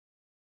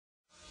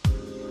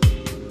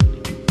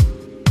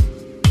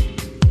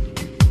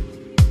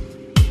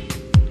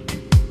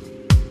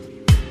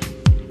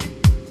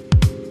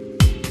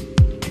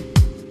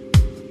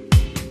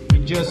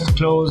just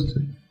closed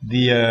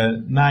the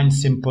 9th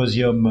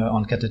symposium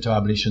on catheter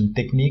ablation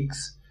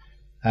techniques,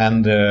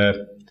 and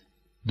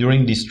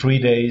during these 3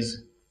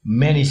 days,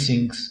 many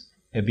things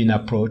have been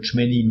approached,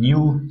 many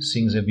new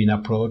things have been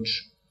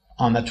approached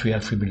on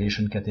atrial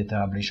fibrillation catheter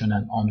ablation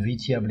and on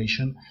VT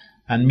ablation.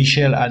 And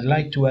Michel, I'd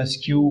like to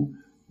ask you,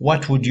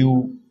 what would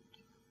you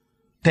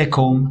take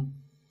home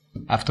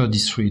after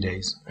these 3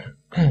 days?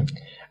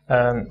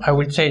 I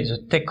would say the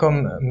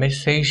take-home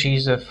message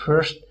is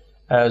first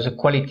the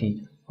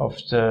quality of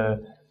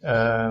the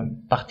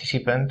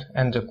participant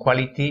and the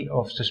quality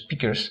of the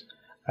speakers.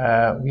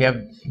 We have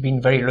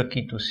been very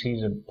lucky to see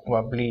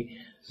probably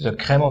the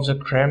creme of the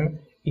creme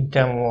in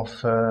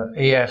terms of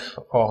AF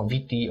or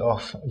VT or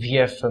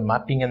VF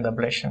mapping and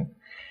ablation,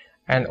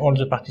 and all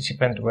the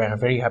participants were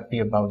very happy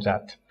about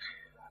that.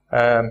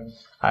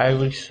 I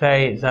will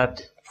say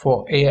that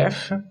for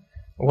AF,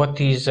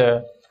 what is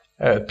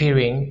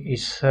appearing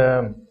is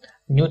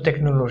new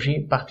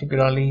technology,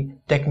 particularly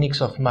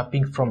techniques of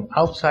mapping from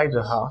outside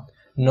the heart,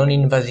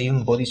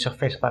 non-invasive body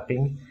surface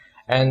mapping,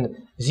 and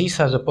this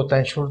has the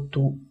potential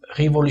to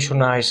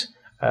revolutionize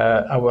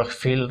our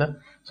field,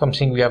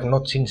 something we have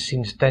not seen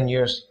since 10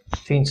 years,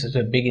 since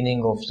the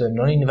beginning of the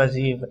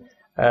non-invasive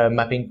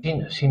mapping,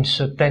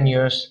 since 10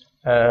 years,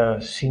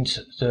 since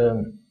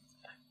the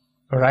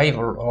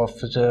arrival of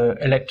the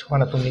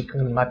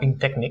electroanatomical mapping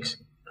techniques.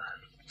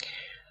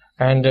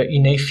 And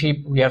in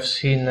AFib, we have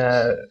seen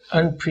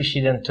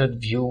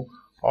unprecedented view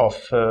of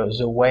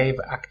the wave,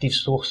 active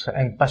source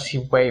and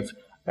passive wave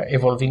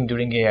evolving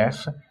during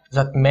AF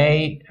that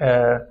may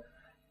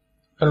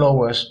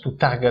allow us to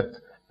target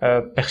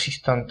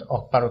persistent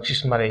or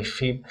paroxysmal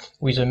AFib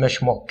with a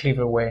much more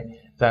clever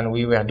way than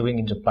we were doing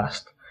in the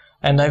past.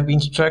 And I've been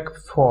struck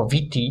for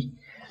VT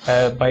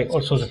by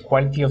also the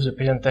quality of the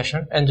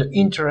presentation and the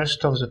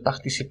interest of the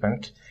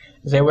participant.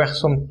 There were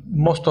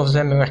most of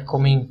them were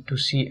coming to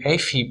see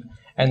AFib,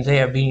 and they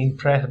have been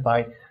impressed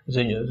by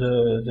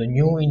the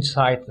new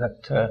insight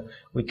that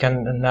we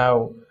can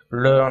now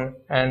learn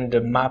and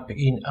map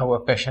in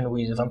our patient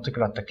with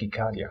ventricular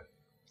tachycardia.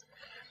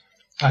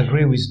 I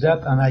agree with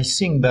that, and I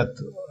think that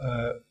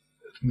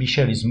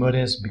Michel is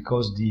modest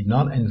because the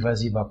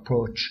non-invasive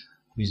approach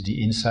with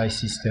the InSight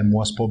system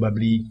was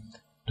probably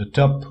the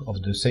top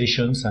of the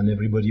sessions, and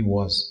everybody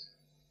was,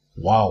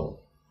 wow.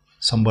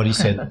 Somebody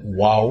said,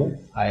 wow.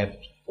 I have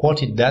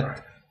quoted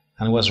that,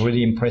 and it was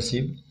really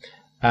impressive.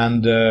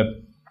 And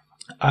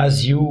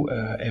as you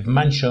have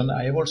mentioned,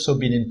 I have also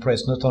been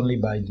impressed not only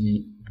by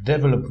the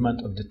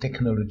development of the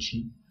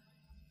technology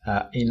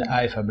in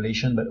AF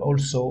ablation, but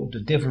also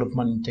the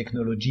development in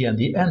technology and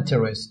the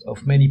interest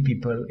of many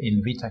people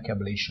in VTAC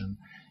ablation.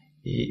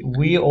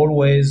 We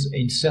always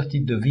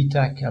inserted the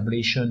VTAC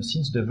ablation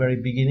since the very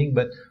beginning,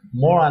 but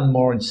more and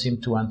more it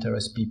seemed to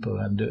interest people,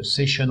 and the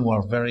sessions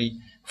were very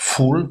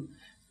full.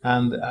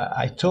 And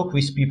I talk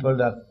with people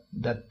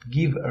that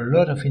give a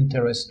lot of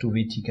interest to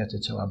VT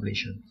catheter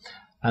ablation.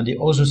 And the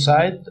other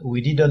side,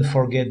 we didn't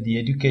forget the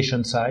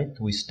education side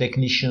with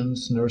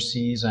technicians,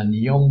 nurses, and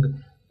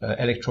young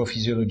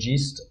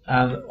electrophysiologists.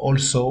 And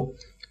also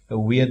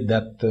we had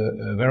that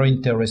very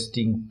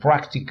interesting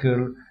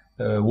practical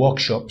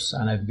workshops,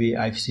 and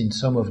I've seen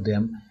some of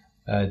them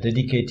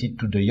dedicated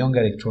to the young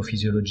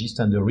electrophysiologists,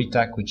 and the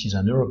RETAC, which is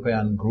an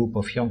European group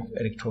of young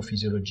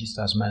electrophysiologists,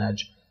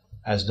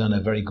 has done a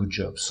very good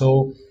job.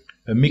 So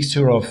a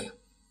mixture of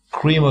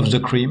cream of the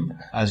cream,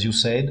 as you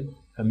said,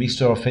 a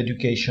mixture of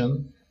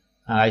education.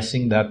 And I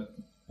think that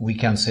we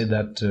can say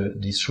that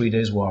these 3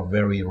 days were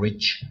very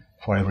rich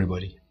for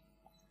everybody.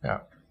 Yeah.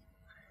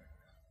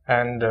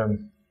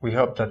 And we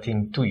hope that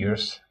in 2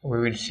 years we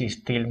will see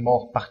still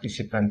more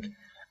participants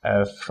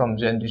from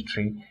the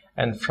industry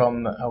and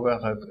from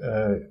our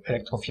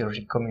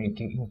electrophysiology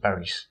community in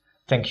Paris.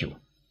 Thank you.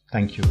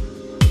 Thank you.